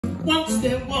Once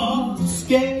there was a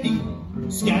scaredy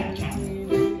scat cat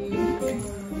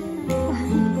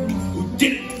who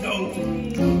didn't know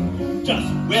just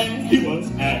where he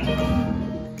was at.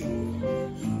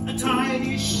 A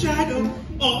tiny shadow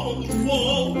on the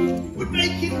wall would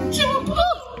make him jump.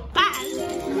 Oh, Baz!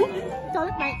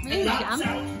 Don't make me Lights jump.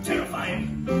 out,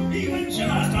 terrifying, even just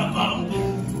a bump.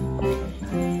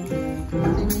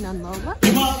 Singing on Lola.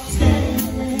 He was scared.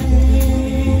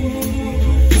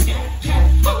 Scat cat.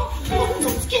 Oh, so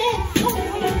scared.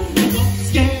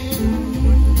 Scared.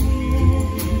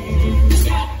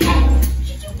 Scat cat.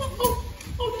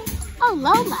 Oh,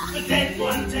 Lola. But then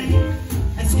one day,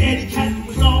 a scaredy cat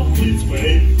was on his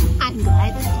way. I'm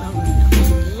glad that Lola's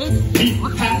not He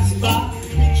passed by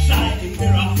a shining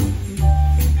mirror.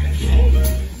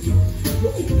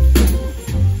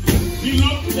 He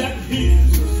looked at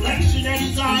his reflection and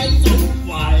his eyes so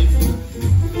wide.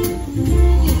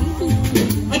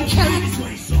 A cat is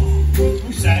what he saw,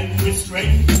 who sang with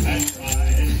strength and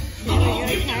pride. Are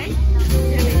you okay?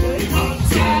 He was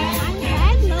scared. I'm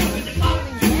glad Lola's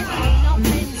feeling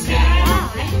better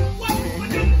and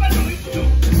not ready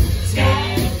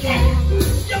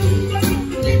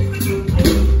to die.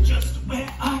 Just where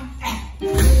I'm at.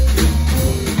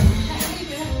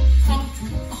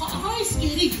 Hi,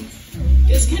 Scaredy.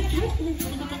 Yes, Cat Cat.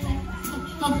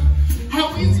 How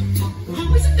is it?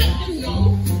 How is it that I know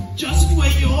just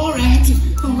where you're at?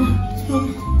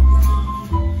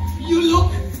 You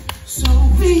look so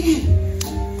big,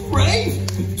 brave,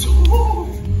 and tall.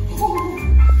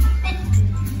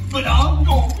 But I'm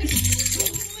going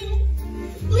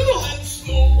little and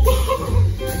small.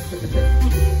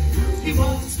 He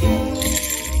was scared.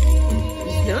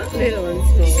 It's not little and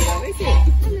small, though, is it?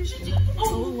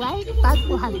 Oh, wait, Buzz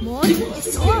will have more to the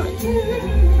story.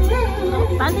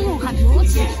 Buzzy will have more to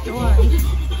the story.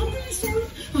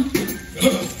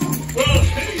 Well,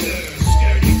 hey there,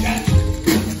 scaredy cat.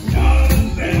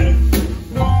 Down there.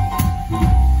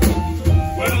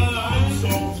 Well, I'm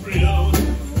so thrilled.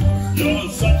 You're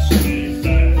such a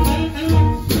fan.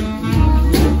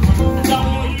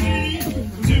 All you need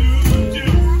to do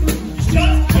is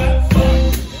just have fun.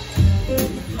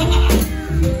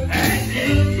 And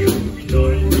then you'll be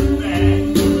doing the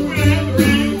band with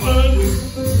everyone.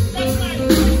 That's right.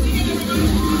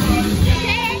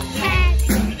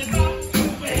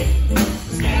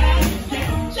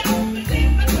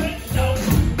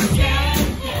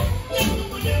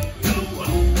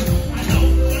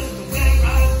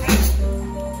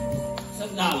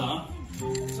 Lala.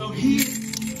 So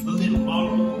here's a little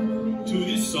moral to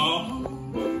this song.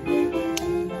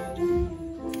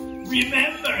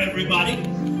 Remember, everybody,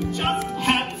 just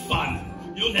have fun.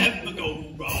 You'll never go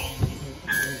wrong.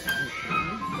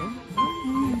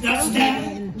 Now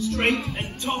stand straight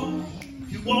and tall.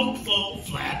 You won't fall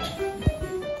flat.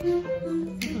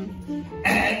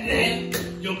 And then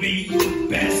you'll be the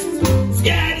best.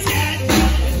 Scat